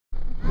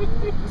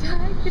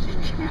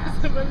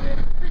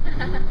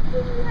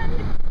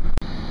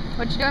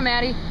What you doing,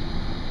 Maddie?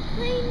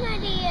 Playing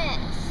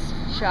ideas.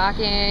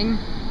 Shocking.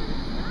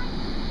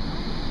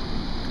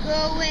 Go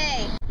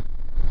away.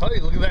 Hey,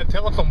 look at that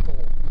telephone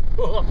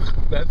pole.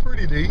 That's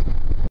pretty neat.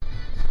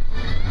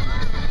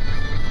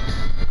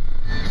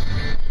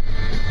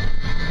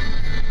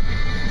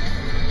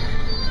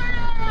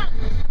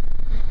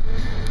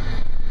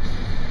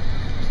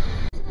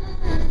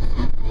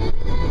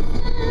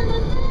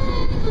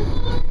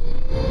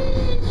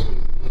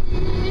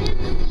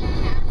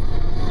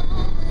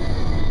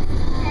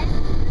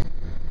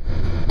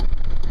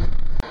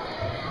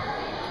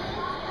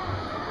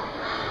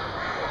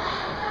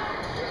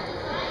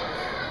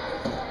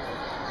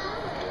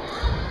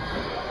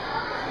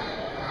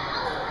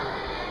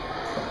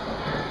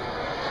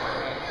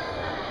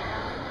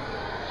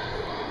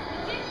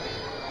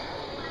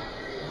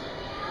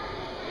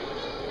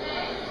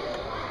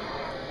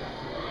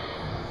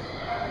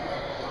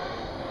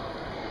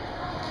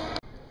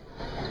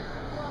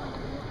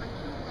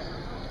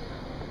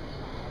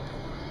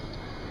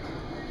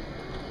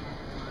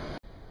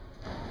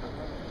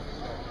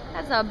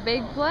 That's a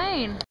big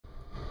plane.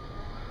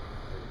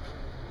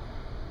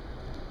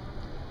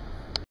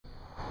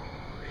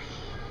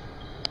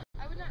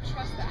 I would not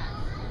trust that.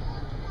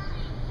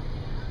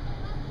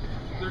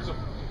 There's a,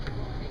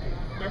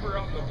 remember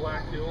out in the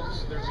Black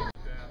Hills, there's a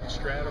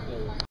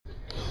stratable.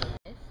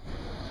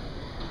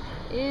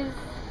 Is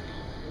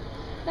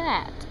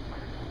that?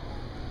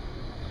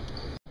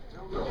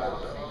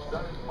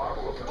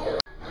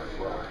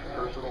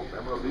 Personal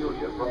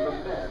memorabilia from the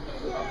men.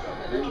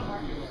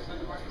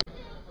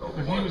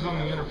 If he was on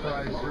the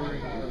Enterprise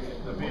during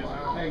the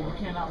Vietnam. Hey, you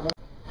cannot.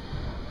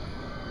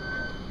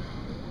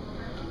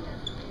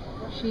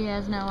 She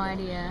has no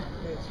idea.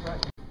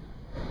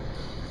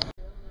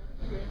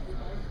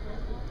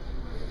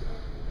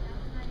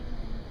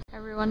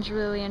 Everyone's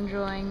really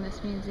enjoying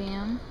this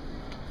museum.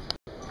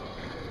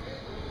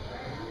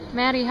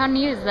 Maddie, how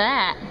neat is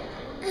that?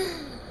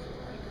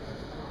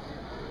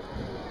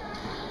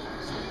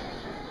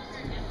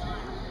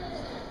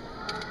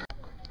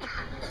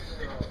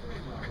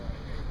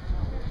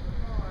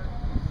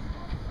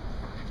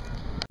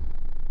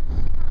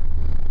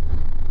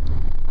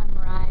 Fun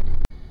ride.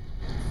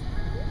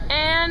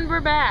 And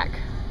we're back.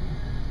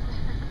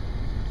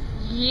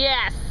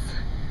 Yes!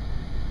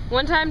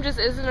 One time just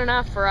isn't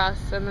enough for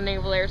us in the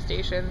Naval Air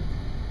Station.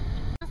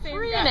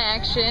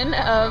 Reenaction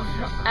of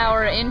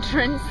our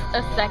entrance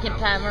a second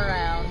time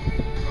around.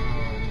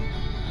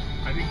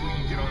 I think we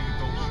can get on the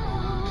Gulf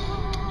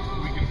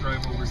Shore. We can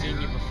drive over here.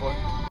 Before.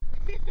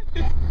 Dude,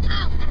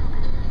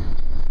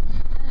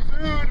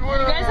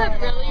 You guys had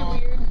really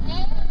weird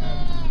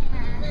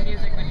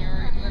music when you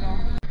were little.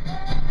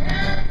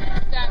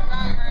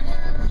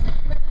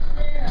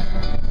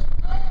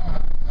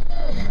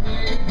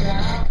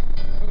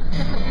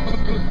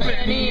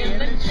 Benny in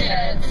the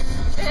jets.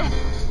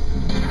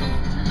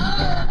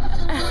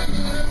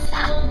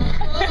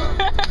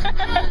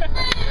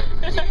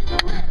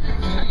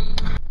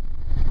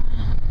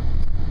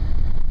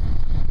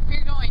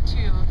 We're going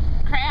to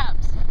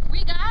Crabs.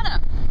 We got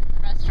 'em.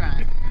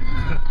 Restaurant.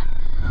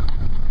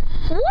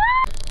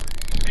 What?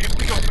 If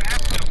we go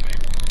fast enough,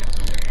 maybe we can get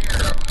some air.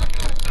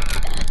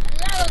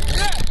 Yeah, let's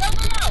do it. Go,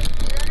 go, go.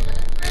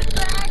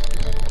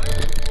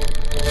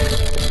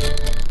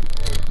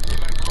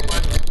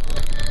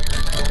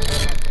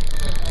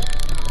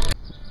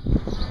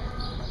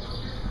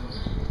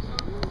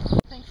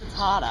 Thinks it's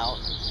hot out.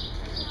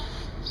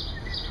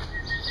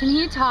 Can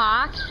you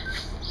talk?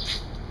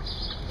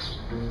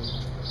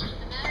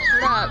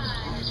 What up?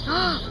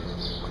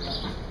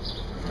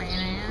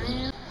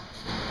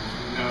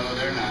 No,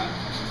 they're not.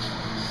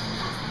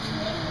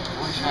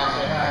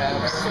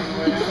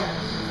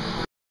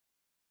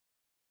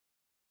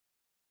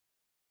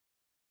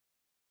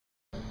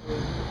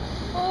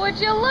 Well, would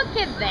you look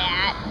at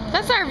that?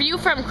 That's our view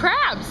from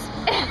Crabs.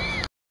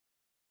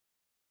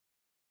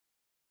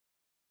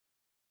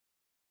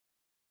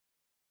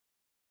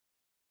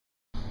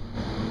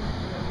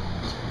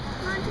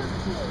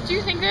 Do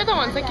you think they're the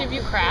ones that give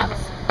you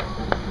crabs?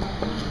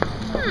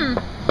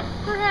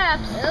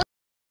 Perhaps.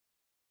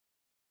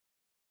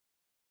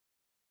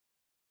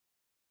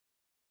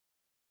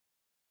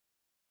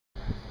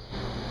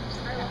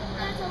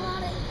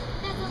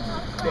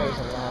 There's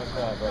a lot of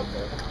crab right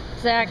there.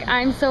 Zach,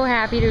 I'm so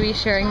happy to be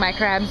sharing my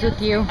crabs with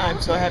you.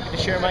 I'm so happy to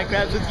share my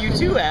crabs with you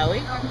too,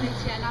 Allie.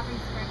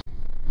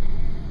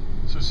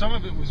 So some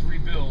of it was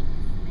rebuilt.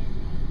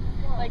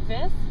 Like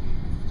this?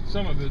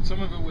 Some of it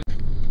was.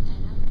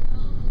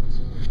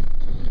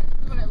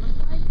 What it looks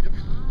like?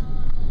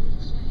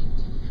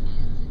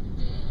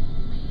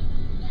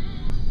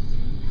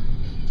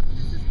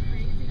 This is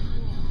crazy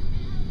cool.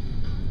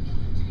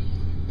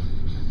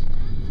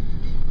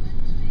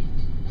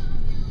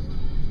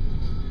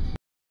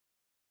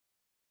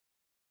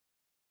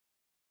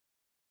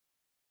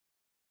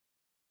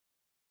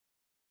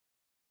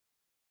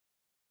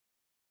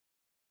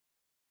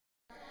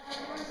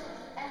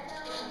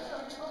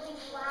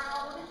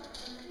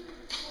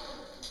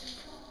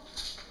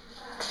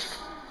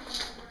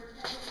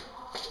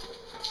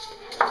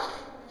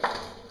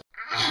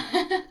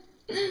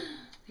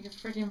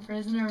 freaking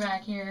prisoner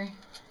back here.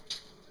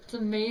 It's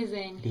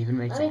amazing. It even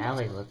makes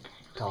Allie look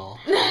tall.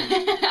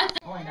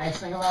 Only nice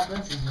thing about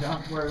this is you don't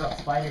have to worry about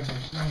spiders or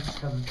snakes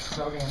because it's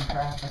so damn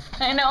traffic.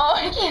 I know,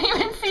 I can't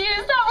even see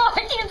you. Stop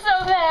walking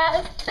so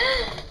fast.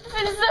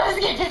 This is so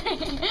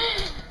scary.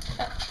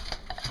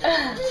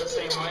 It's the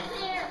same way.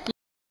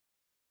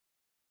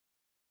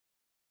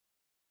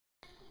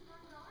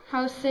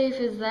 How safe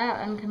is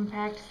that on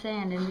compact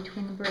sand in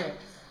between the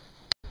bricks?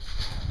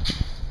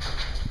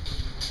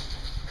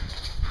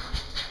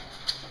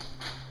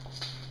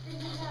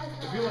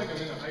 I feel like I'm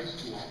in a high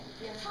school.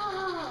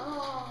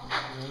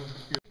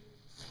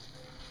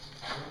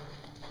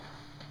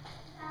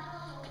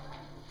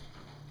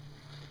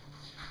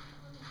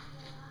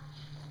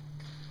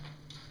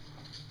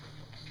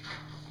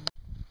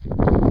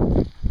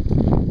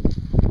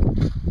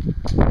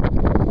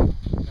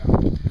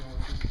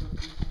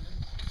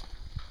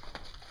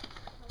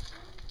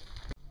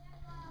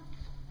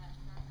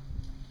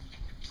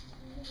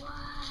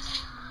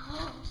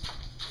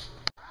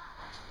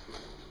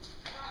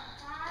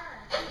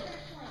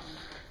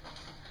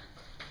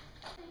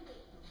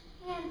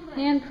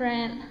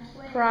 Handprint.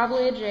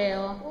 Probably a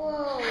jail.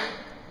 Whoa.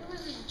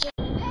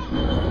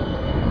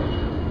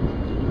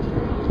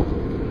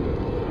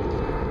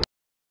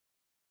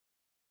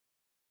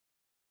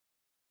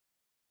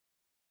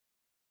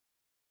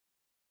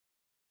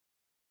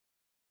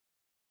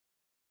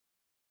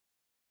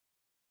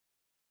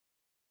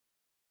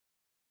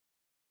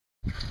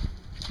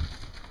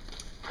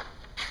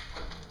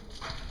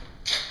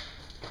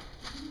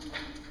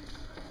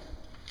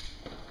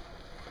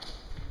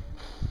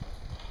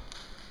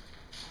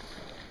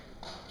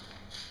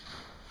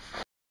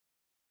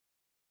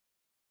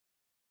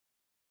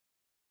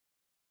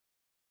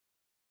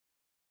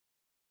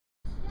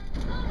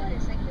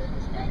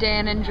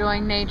 Dan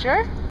enjoying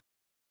nature.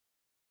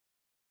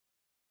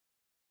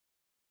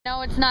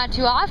 No, it's not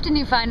too often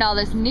you find all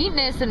this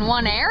neatness in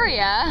one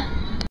area.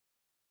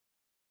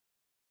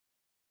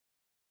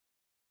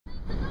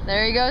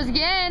 There he goes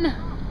again.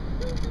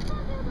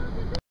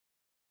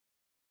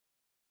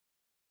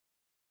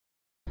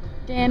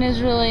 Dan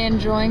is really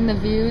enjoying the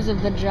views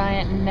of the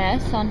giant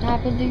nests on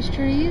top of these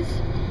trees.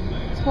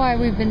 That's why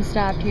we've been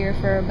stopped here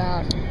for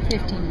about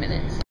 15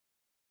 minutes.